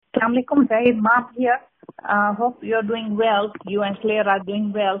Assalamualaikum, Zahid, Mom here. Hope you're doing well. You and Claire are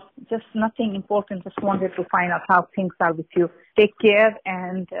doing well. Just nothing important. Just wanted to find out how things are with you. Take care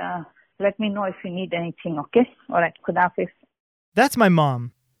and let me know if you need anything, okay? All right, Khudafis. That's my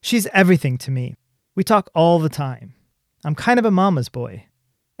mom. She's everything to me. We talk all the time. I'm kind of a mama's boy.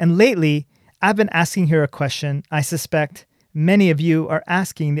 And lately, I've been asking her a question I suspect many of you are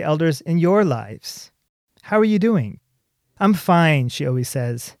asking the elders in your lives. How are you doing? I'm fine, she always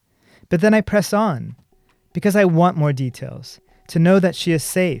says. But then I press on, because I want more details, to know that she is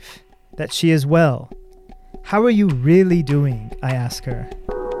safe, that she is well. How are you really doing? I ask her.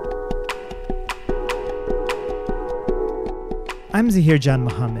 I'm Zahir Jan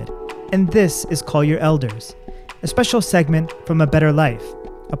Mohammed, and this is Call Your Elders, a special segment from A Better Life,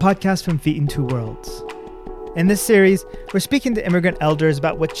 a podcast from Feet in Two Worlds. In this series, we're speaking to immigrant elders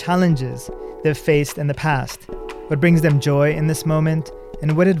about what challenges they've faced in the past, what brings them joy in this moment,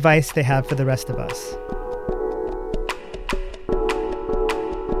 and what advice they have for the rest of us.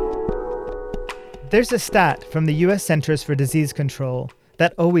 There's a stat from the U.S. Centers for Disease Control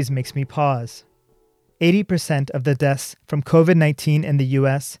that always makes me pause. 80% of the deaths from COVID-19 in the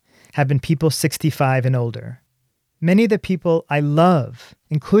U.S. have been people 65 and older. Many of the people I love,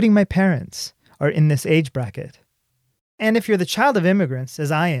 including my parents, are in this age bracket. And if you're the child of immigrants,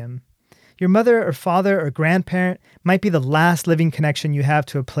 as I am, your mother or father or grandparent might be the last living connection you have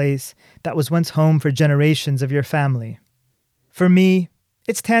to a place that was once home for generations of your family. For me,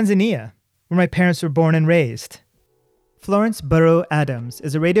 it's Tanzania, where my parents were born and raised. Florence Burrow Adams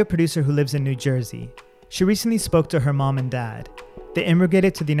is a radio producer who lives in New Jersey. She recently spoke to her mom and dad. They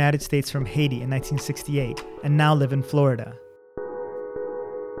immigrated to the United States from Haiti in 1968 and now live in Florida.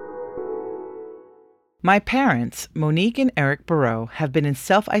 My parents, Monique and Eric Burrow, have been in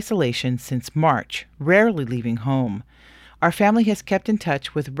self-isolation since March, rarely leaving home. Our family has kept in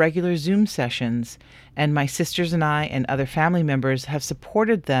touch with regular Zoom sessions, and my sisters and I and other family members have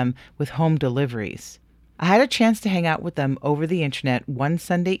supported them with home deliveries. I had a chance to hang out with them over the internet one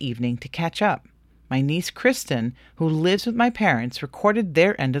Sunday evening to catch up. My niece Kristen, who lives with my parents, recorded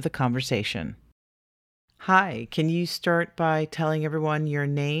their end of the conversation. Hi, can you start by telling everyone your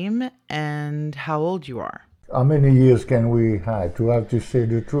name and how old you are? How many years can we hide? Do I have to say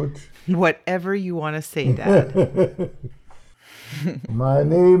the truth? Whatever you want to say, Dad. My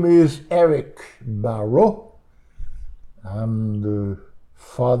name is Eric Burrow. I'm the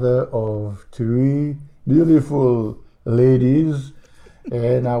father of 3 beautiful ladies,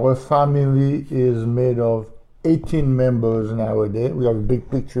 and our family is made of 18 members nowadays. We have a big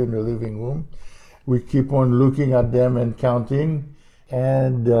picture in the living room. We keep on looking at them and counting.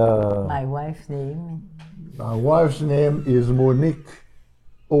 And my wife's name? My wife's name is Monique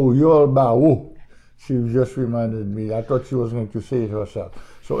Oyolbao. She just reminded me. I thought she was going to say it herself.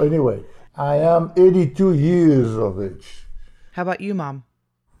 So anyway, I am 82 years of age. How about you, Mom?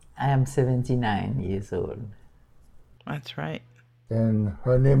 I am 79 years old. That's right. And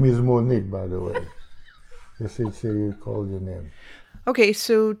her name is Monique, by the way. Just say you called your name. Okay,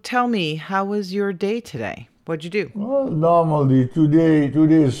 so tell me, how was your day today? What'd you do? Well, normally, today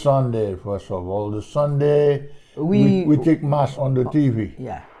is Sunday, first of all. The Sunday, we take Mass on the TV.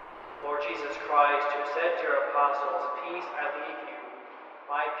 Yeah. Lord Jesus Christ, who said to your apostles, "Peace I leave you,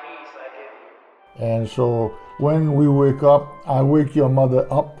 my peace I give you." And so when we wake up, I wake your mother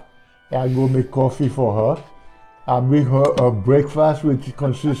up. I go make coffee for her. I bring her a breakfast, which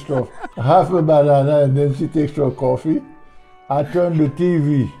consists of half a banana, and then she takes her coffee. I turn the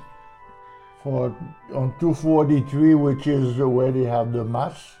TV on 243, which is where they have the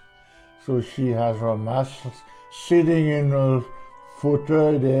Mass. So she has her Mass sitting in her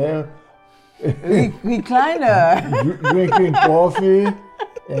footer there. Recliner. Drinking coffee,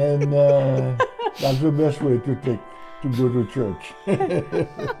 and that's the best way to go to church.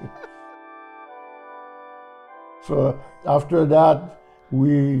 So after that,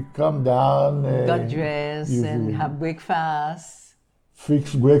 we come down. Got dressed and have breakfast.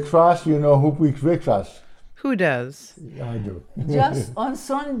 Fix breakfast. You know who fix breakfast? Who does? I do. Just on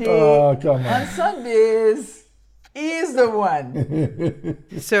Sunday. Oh, come on. On Sundays, he's the one.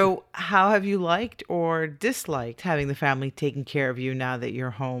 So how have you liked or disliked having the family taking care of you now that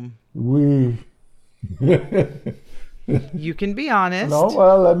you're home? You can be honest. No,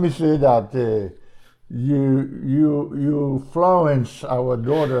 well, let me say that you Florence, our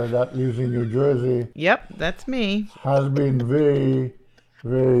daughter that lives in New Jersey. Yep, that's me. Has been very,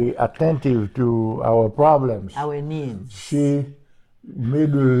 very attentive to our problems. Our needs. She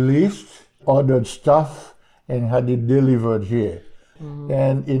made a list, ordered stuff, and had it delivered here. Mm-hmm.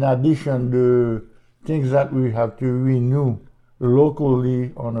 And in addition, the things that we have to renew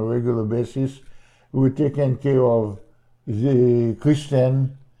locally on a regular basis. We were taking care of the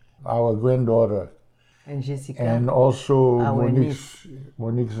Christian, our granddaughter, And Jessica. and also Our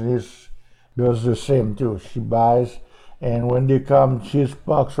Monique's niece does the same too. She buys, and when they come, she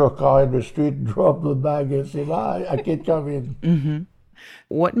parks her car in the street, drop the bag, and say, I can't come in.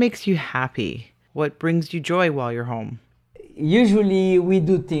 What makes you happy? What brings you joy while you're home? Usually we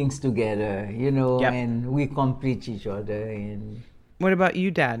do things together, Yep. and we complete each other and What about you,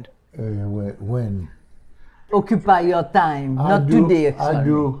 Dad? When? occupy your time. Not today.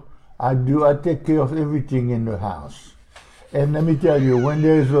 Sorry. I take care of everything in the house. And let me tell you, when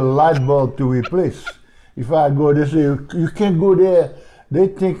there's a light bulb to replace, if I go, they say, you can't go there. They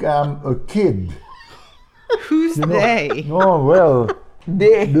think I'm a kid. Who's they? Oh, well,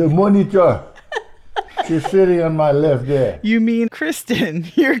 They, the monitor. She's sitting on my left there. You mean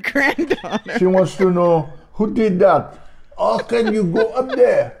Kristen, your granddaughter? She wants to know, who did that? How can you go up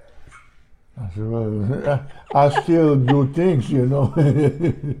there? I said, well, I still do things,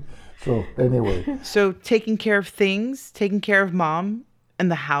 So anyway, So taking care of things, taking care of mom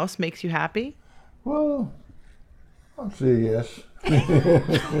and the house makes you happy? well, I'll say yes.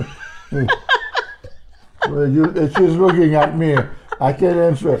 Well, she's looking at me. I can't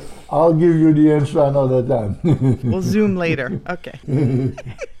answer. I'll give you the answer another time. We'll Zoom later. Okay.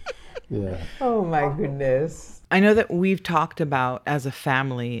 Yeah. oh my goodness. I know that we've talked about, as a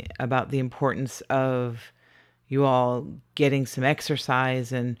family, about the importance of you all getting some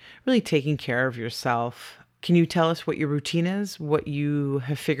exercise and really taking care of yourself. Can you tell us what your routine is, what you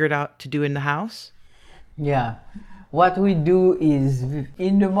have figured out to do in the house? Yeah. What we do is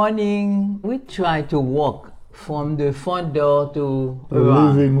in the morning, we try to walk from the front door to The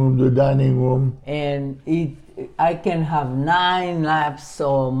around. living room, the dining room. And I can have 9 laps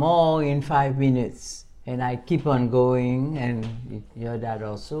or more in 5 minutes. And I keep on going, and your dad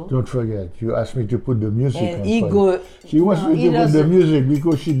also. Don't forget, you asked me to put the music And on. he for you. go. She wants no, me he to put the doesn't- music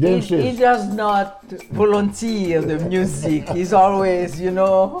because she He dances. does not volunteer the music. He's always,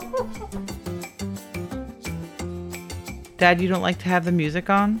 Dad, you don't like to have the music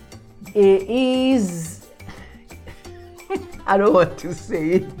on? he is. I don't want to say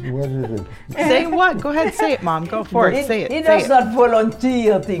it. What is it? Say what? Go ahead, say it, Mom. Go for it. Say it. He Say does it. not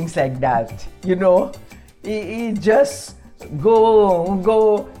volunteer things like that. He just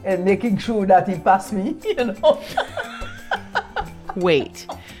go and making sure that he pass me. Wait,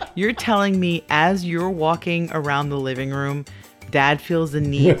 you're telling me as you're walking around the living room, Dad feels the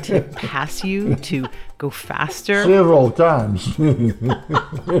need to pass you to go faster? Several times.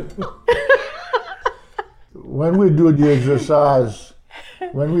 When we do the exercise,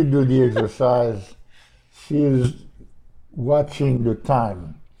 she is watching the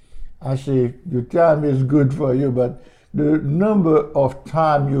time. I say, the time is good for you, but the number of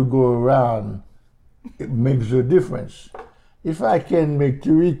time you go around, it makes a difference. If I can make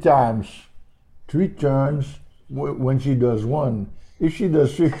 3 turns when she does one, if she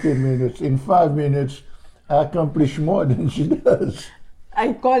does 15 minutes, in 5 minutes, I accomplish more than she does.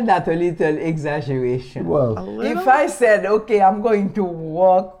 I call that a little exaggeration. Well, If I said, okay, I'm going to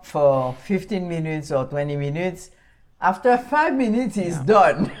walk for 15 minutes or 20 minutes, after 5 minutes, he's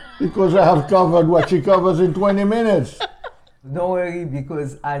done. because I have covered what she covers in 20 minutes. Don't worry,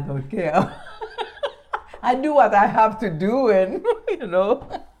 because I don't care. I do what I have to do, and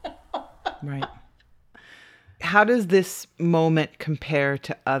Right. How does this moment compare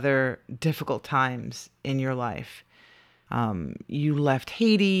to other difficult times in your life? You left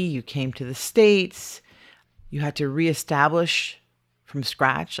Haiti, you came to the States, you had to reestablish from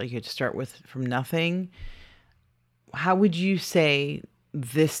scratch, like you had to start from nothing. How would you say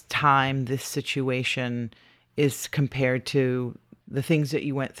this time, this situation is compared to the things that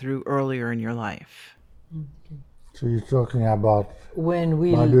you went through earlier in your life? So you're talking about when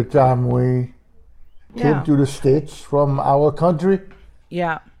we by the time we came to the States from our country?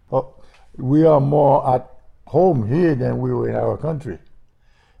 Yeah. We are more at home here than we were in our country.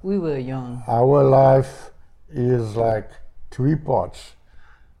 were young. Our life is like 3 parts.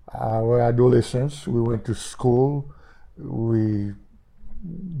 Our adolescence, we went to school, we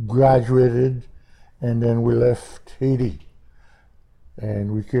graduated, and then we left Haiti.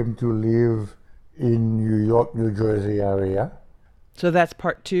 And we came to live in New York, New Jersey area. So that's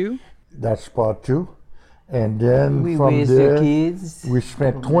part 2? That's part 2. And then We from raised there, the kids. we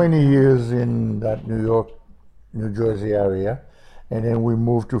spent 20 years in that New York, New Jersey area. And then we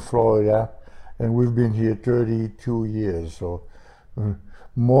moved to Florida, and we've been here 32 years. So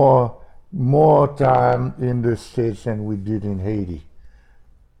more time in the States than we did in Haiti.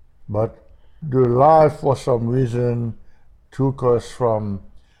 But the life, for some reason, took us from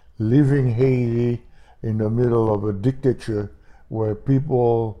living Haiti in the middle of a dictature where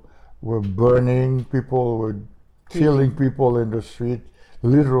people were burning, people were killing people in the street,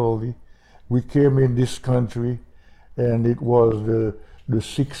 literally. We came in this country, and it was the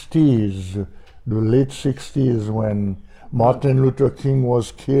 60s, the late 60s, when Martin Luther King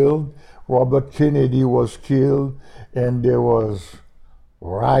was killed, Robert Kennedy was killed, and there was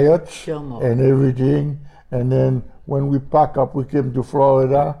riots and everything. And then when we packed up, we came to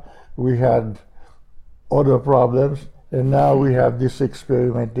Florida, we had other problems, and now we have this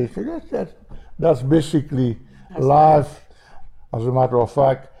experimentation. That's basically life. As a matter of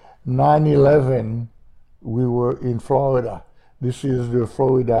fact, 9/11, we were in Florida. This is the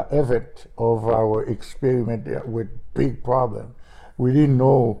Florida event of our experiment with big problem. We didn't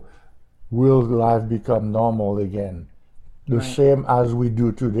know will life become normal again, the same as we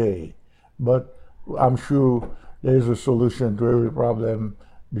do today. But I'm sure there's a solution to every problem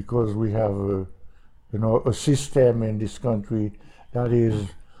because we have a system in this country that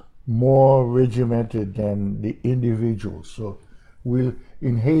is more regimented than the individual. So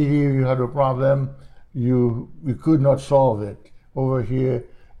in Haiti, you had a problem, you could not solve it. Over here,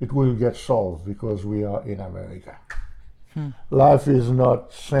 it will get solved because we are in America. Life is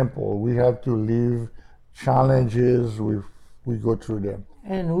not simple. We have to live challenges, we go through them.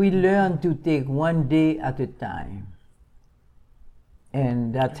 And we learn to take one day at a time.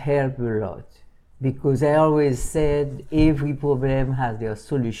 And that helped a lot. Because I always said every problem has their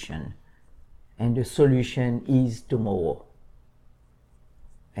solution. And the solution is tomorrow.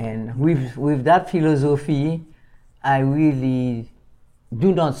 And with that philosophy, I really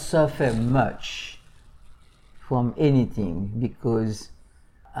do not suffer much from anything because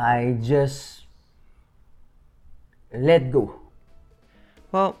I just let go.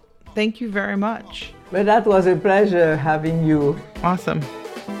 Well, thank you very much. But that was a pleasure having you. Awesome.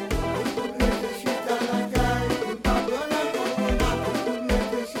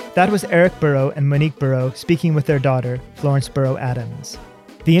 That was Eric Burrow and Monique Burrow speaking with their daughter, Florence Burrow Adams.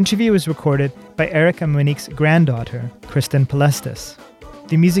 The interview was recorded by Eric and Monique's granddaughter, Kristen Palestis.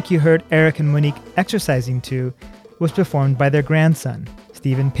 The music you heard Eric and Monique exercising to was performed by their grandson,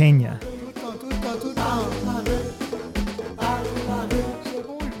 Stephen Pena.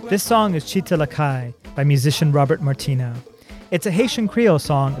 This song is Chita Lakai by musician Robert Martino. It's a Haitian Creole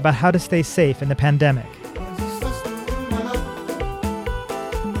song about how to stay safe in the pandemic.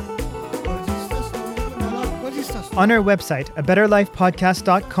 On our website,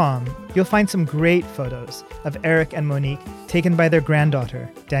 abetterlifepodcast.com, you'll find some great photos of Eric and Monique taken by their granddaughter,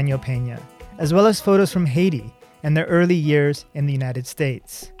 Danielle Pena, as well as photos from Haiti and their early years in the United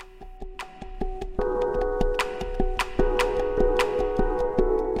States.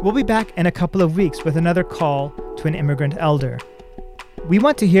 We'll be back in a couple of weeks with another call to an immigrant elder. We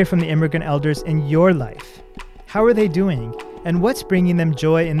want to hear from the immigrant elders in your life. How are they doing, and what's bringing them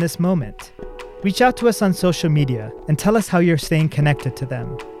joy in this moment? Reach out to us on social media and tell us how you're staying connected to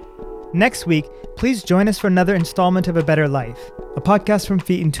them. Next week, please join us for another installment of A Better Life, a podcast from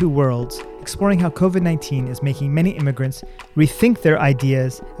Feet in Two Worlds, exploring how COVID-19 is making many immigrants rethink their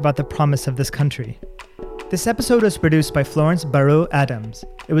ideas about the promise of this country. This episode was produced by Florence Burrow Adams.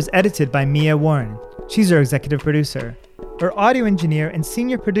 It was edited by Mia Warren. She's our executive producer. Our audio engineer and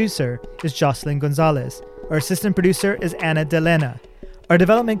senior producer is Jocelyn Gonzalez. Our assistant producer is Anna Delena. Our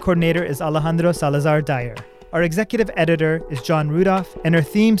development coordinator is Alejandro Salazar Dyer. Our executive editor is John Rudolph, and our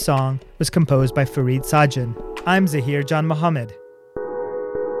theme song was composed by Fareed Sajjan. I'm Zahir John Mohammed.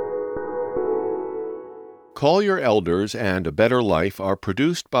 Call Your Elders and A Better Life are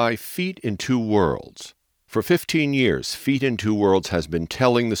produced by Feet in Two Worlds. For 15 years, Feet in Two Worlds has been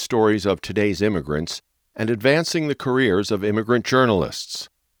telling the stories of today's immigrants and advancing the careers of immigrant journalists.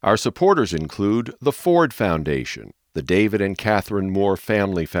 Our supporters include the Ford Foundation, the David and Catherine Moore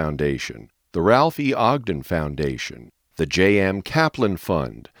Family Foundation, the Ralph E. Ogden Foundation, the J.M. Kaplan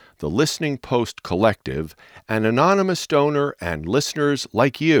Fund, the Listening Post Collective, an anonymous donor, and listeners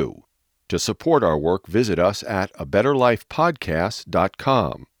like you. To support our work, visit us at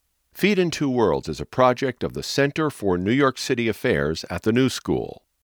abetterlifepodcast.com. Feet in Two Worlds is a project of the Center for New York City Affairs at the New School.